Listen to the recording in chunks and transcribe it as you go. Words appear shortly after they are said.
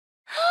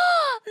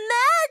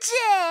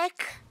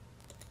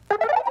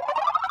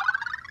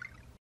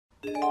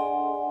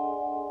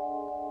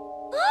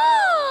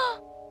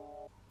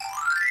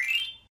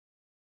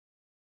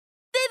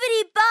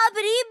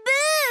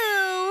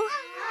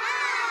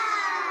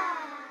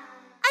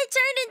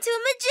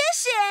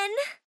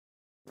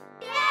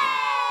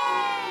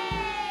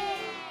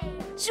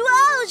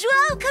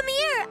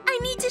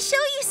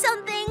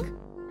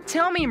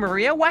Tell me,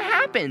 Maria, what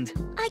happened?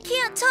 I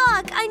can't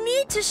talk. I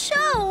need to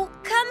show.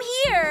 Come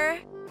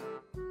here.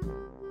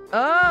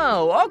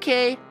 Oh,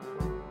 okay.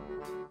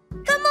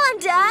 Come on,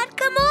 Dad.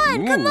 Come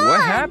on, come on.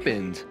 What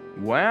happened?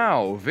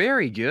 Wow,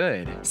 very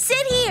good.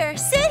 Sit here,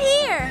 sit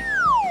here.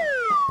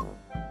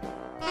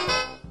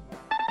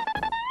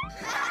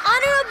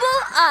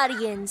 Honorable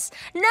audience,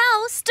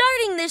 now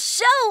starting the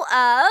show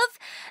of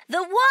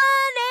the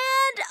one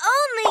and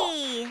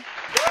only.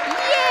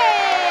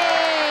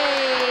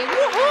 Yay!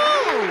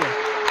 Woohoo!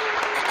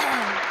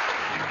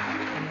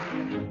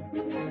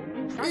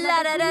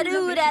 La da da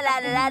doo da la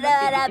da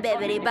da da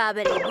bibbidi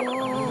bobbidi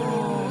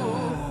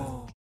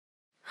boo.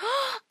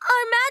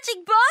 Our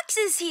magic box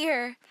is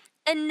here.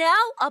 And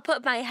now I'll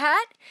put my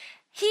hat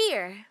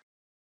here.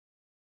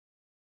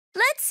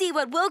 Let's see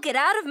what we'll get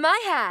out of my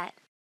hat.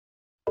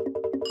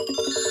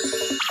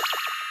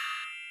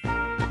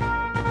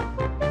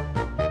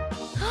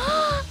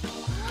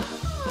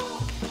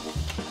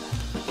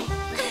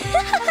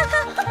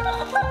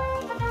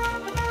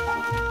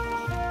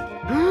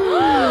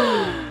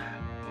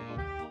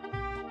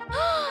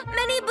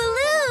 Many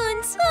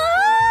balloons!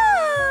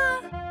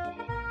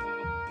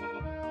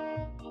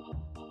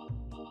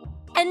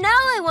 And now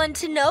I want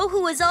to know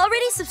who has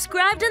already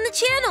subscribed on the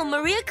channel,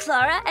 Maria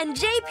Clara and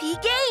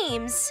JP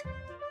Games.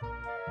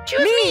 Choose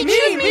me,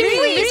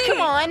 please,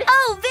 come on.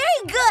 Oh,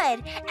 very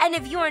good. And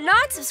if you are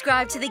not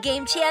subscribed to the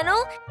game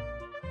channel,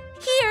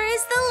 here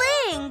is the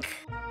link.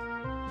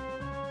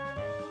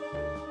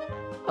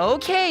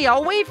 Okay,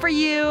 I'll wait for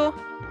you.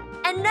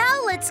 And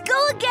now let's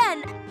go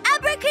again.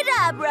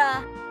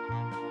 Abracadabra.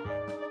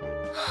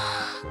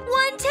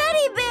 One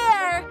teddy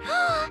bear.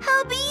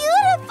 How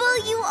beautiful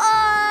you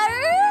are.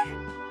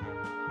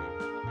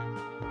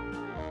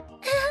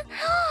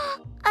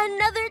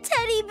 Another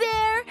teddy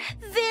bear.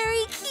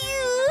 Very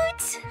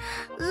cute.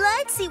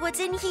 Let's see what's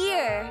in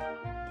here.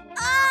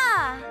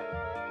 Ah!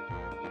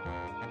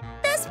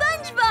 The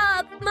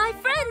SpongeBob! My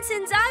friend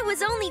since I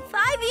was only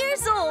 5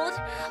 years old.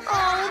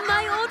 Oh,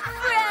 my old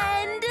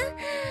friend.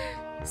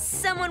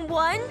 Someone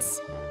wants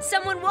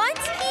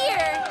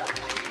here.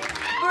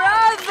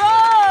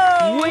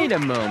 Bravo! Wait a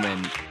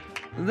moment.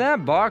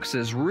 That box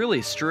is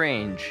really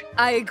strange.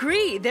 I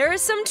agree. There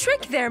is some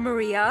trick there,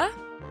 Maria.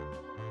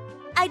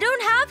 I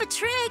don't have a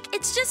trick.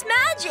 It's just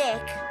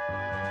magic.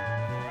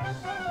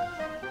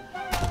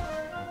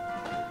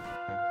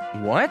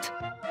 What?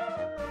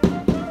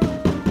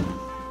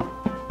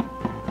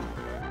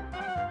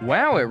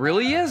 Wow, it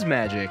really is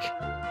magic.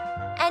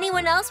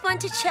 Anyone else want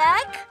to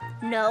check?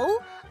 No?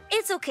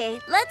 It's okay.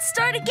 Let's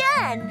start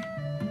again.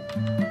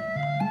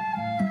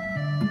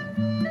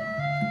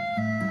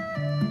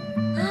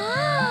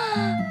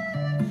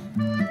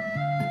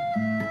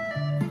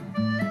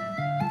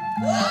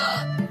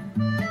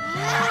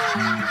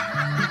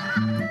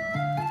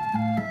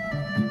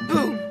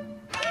 Boom!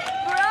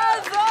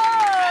 Bravo!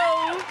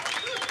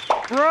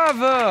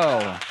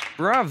 Bravo!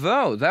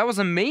 Bravo, that was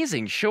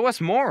amazing. Show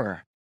us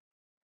more.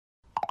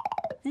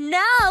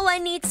 Now I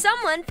need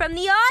someone from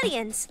the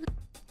audience.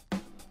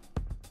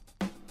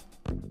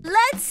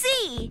 Let's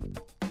see.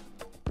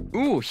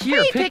 Ooh,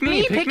 here, Hey, pick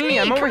me.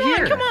 I'm over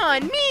here. Come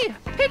on, me!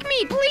 Pick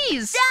me,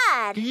 please!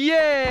 Dad! Yay!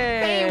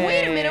 Hey,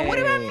 wait a minute, what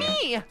about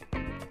me?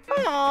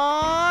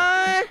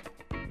 Aww!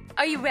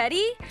 Are you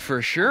ready?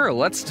 For sure,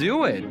 let's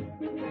do it.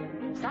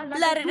 La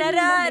da da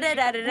da da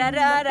da da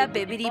da da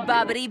bibbidi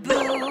bobbidi boo.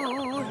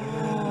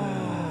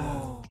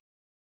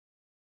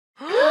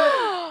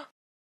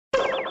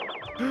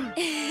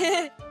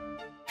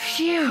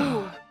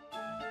 Phew.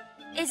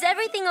 Is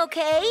everything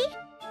okay?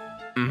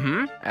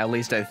 At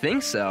least I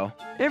think so.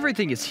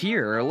 Everything is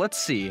here. Let's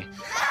see.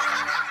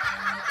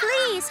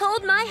 Please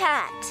hold my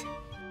hat.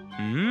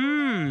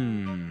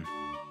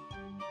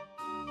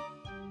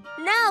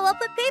 Now I'll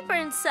put paper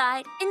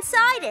inside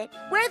it.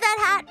 Wear that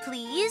hat,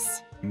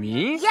 please.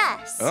 Me?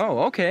 Yes. Oh,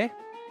 okay.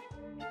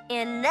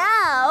 And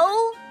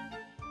now...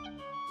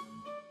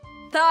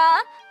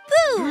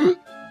 Pa-poo!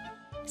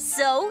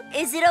 So,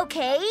 is it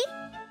okay?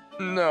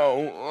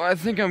 No, I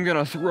think I'm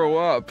gonna throw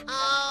up.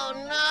 Oh,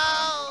 no!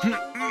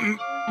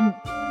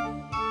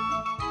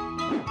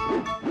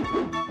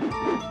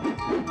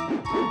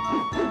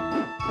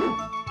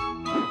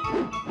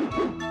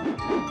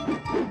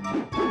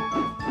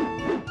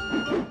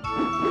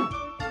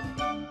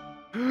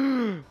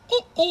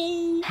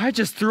 I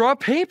just threw up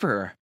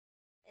paper.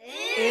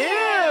 Ew!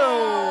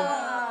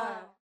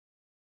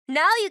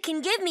 Now you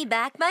can give me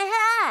back my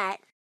hat.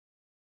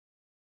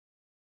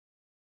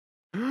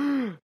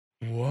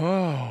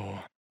 Whoa.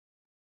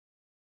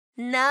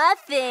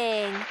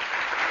 Nothing.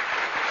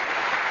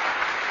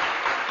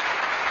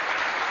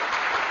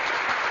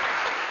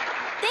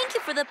 Thank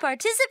you for the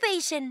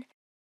participation.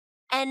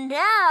 And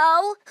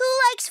now, who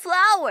likes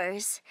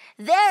flowers?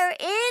 They're in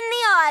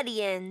the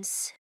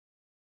audience.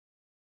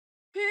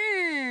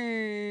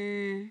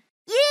 You,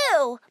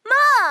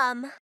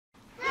 Mom!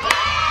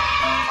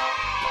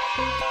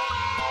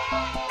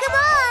 Come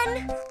on!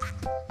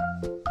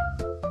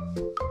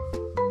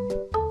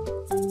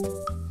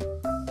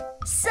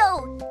 So,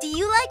 do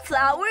you like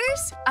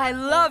flowers? I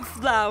love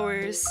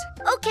flowers.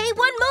 Okay,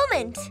 one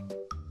moment.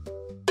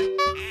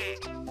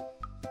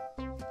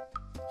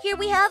 Here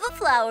we have a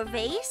flower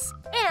vase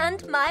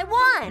and my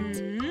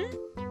wand.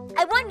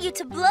 I want you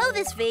to blow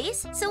this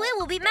vase so it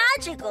will be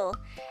magical.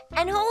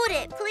 And hold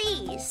it,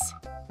 please.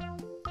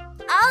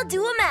 I'll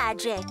do a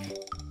magic.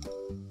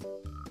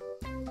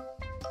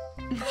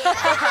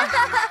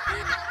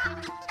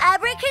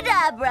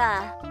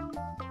 Abracadabra.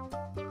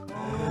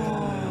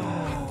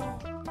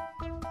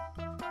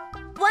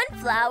 One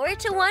flower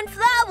to one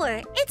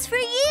flower. It's for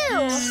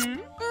you.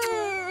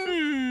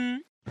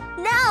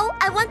 Now,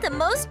 I want the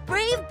most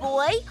brave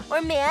boy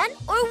or man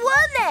or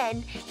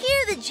woman.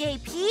 Hear the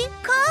JP.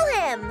 Call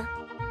him.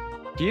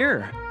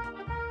 Here.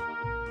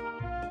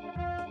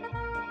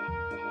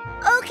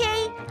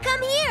 Okay,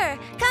 come here.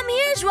 Come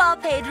here, Joao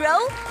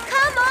Pedro.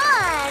 Come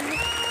on.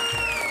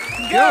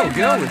 Go,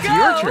 it's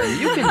your turn.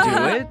 You can do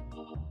it.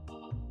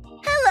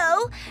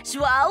 Hello,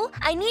 Joao.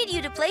 I need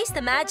you to place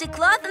the magic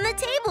cloth on the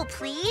table,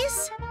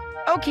 please.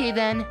 Okay,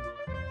 then.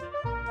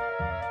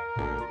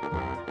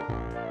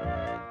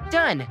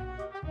 Done.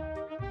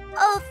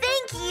 Oh,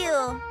 thank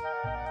you.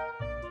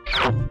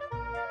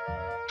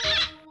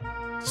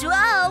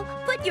 Joao,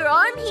 put your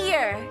arm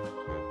here.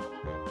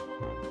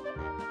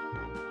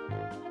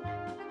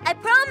 I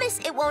promise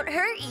it won't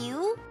hurt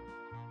you.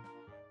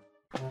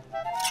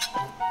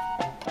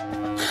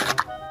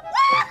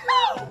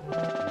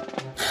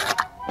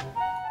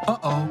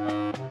 Uh-oh.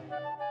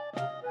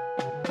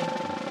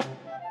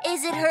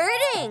 Is it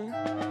hurting?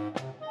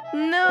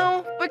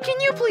 No, but can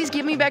you please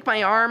give me back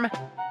my arm?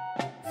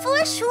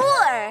 For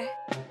sure.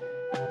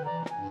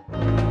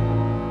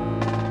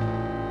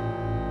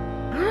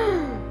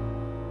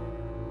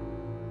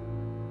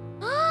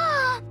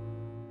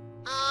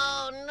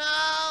 Oh,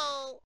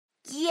 no.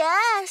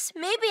 Yes,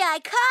 maybe I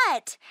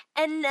cut.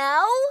 And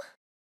now?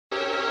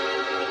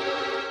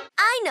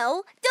 I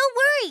know. Don't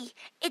worry.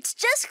 It's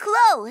just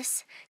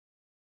close.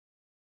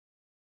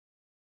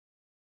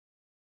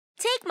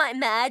 Take my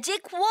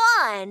magic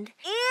wand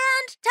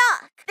and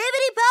talk.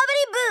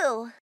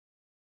 Bibbidi-bobbidi-boo.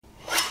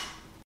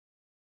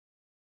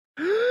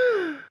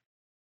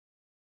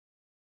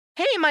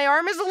 Hey, my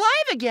arm is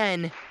alive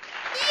again!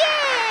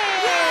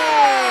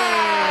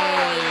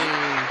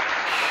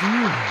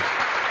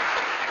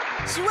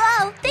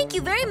 Joao, thank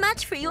you very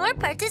much for your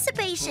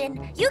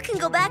participation. You can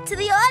go back to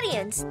the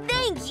audience.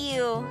 Thank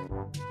you.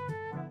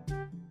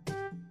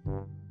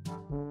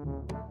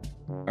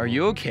 Are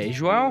you okay,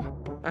 Joao?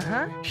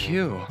 Uh-huh.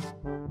 Phew.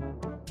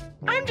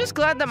 I'm just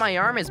glad that my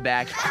arm is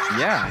back.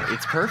 Yeah,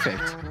 it's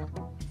perfect.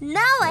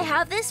 Now I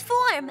have this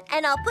form,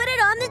 and I'll put it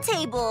on the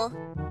table.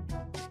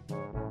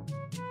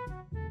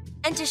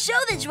 And to show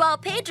that Joao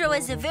Pedro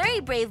is a very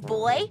brave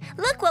boy,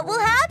 look what will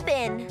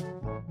happen.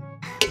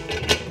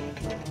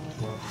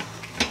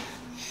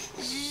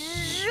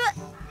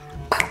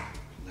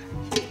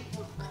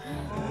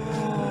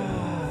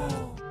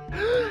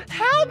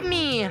 Help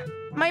me!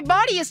 My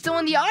body is still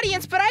in the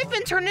audience, but I've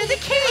been turned into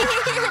cake!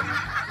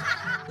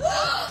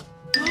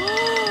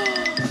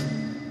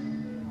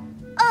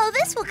 Oh,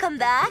 this will come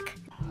back.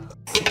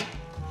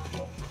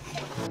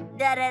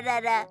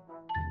 Da-da-da-da.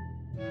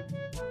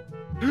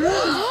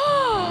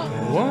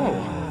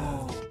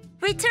 Whoa.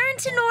 Return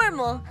to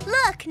normal.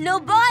 Look, no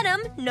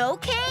bottom, no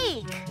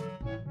cake.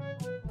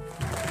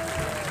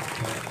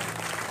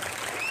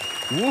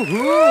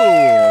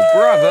 Woohoo!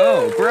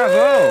 Bravo,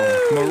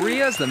 bravo!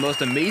 Maria's the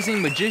most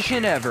amazing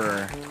magician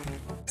ever.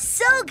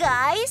 So,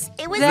 guys,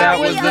 it was That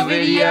the was video. the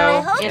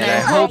video, and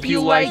I hope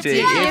you liked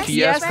it. If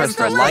yes, press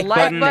the like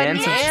button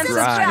and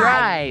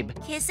subscribe.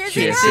 Kisses,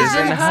 Kisses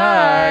and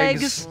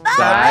hugs.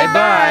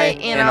 Bye-bye.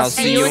 And I'll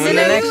see you in the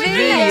next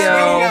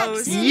video.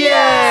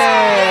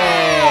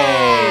 Yay!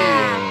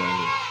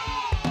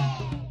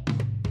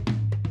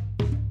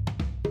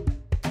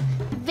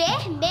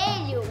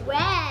 Vermelho,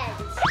 red.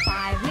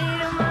 5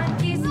 little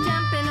monkeys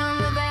jumping on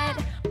the bed.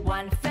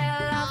 One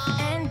fell off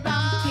and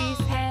bumped his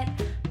head.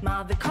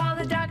 Mother called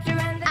the doctor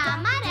and the doctor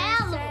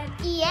Amarelo, said,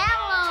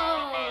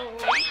 yellow.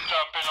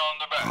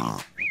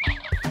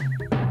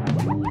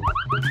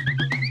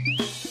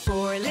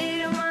 Four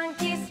little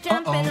monkeys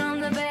jumping on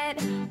the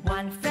bed.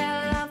 One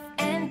fell off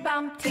and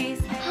bumped his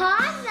head.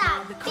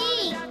 Rosa,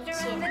 pink.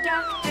 And the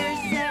doctor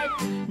said,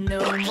 no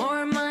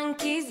more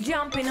monkeys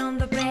jumping on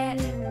the bed.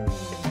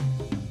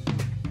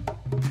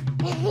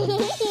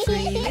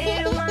 3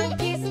 little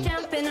monkeys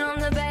jumping on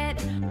the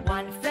bed.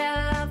 One fell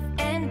off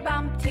and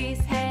bumped his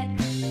head.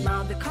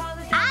 Mother called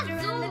the doctor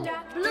and the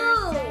doctor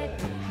blue.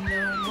 said,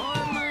 no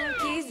more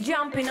monkeys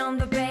jumping on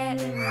the bed.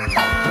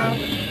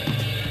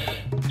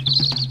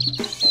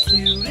 2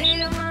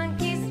 little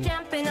monkeys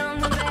jumping on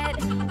the bed.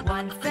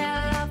 One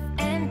fell off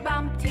and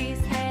bumped his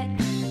head.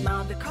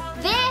 Mother called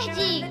the doctor and the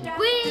Verde, doctor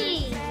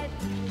green. said,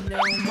 no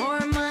more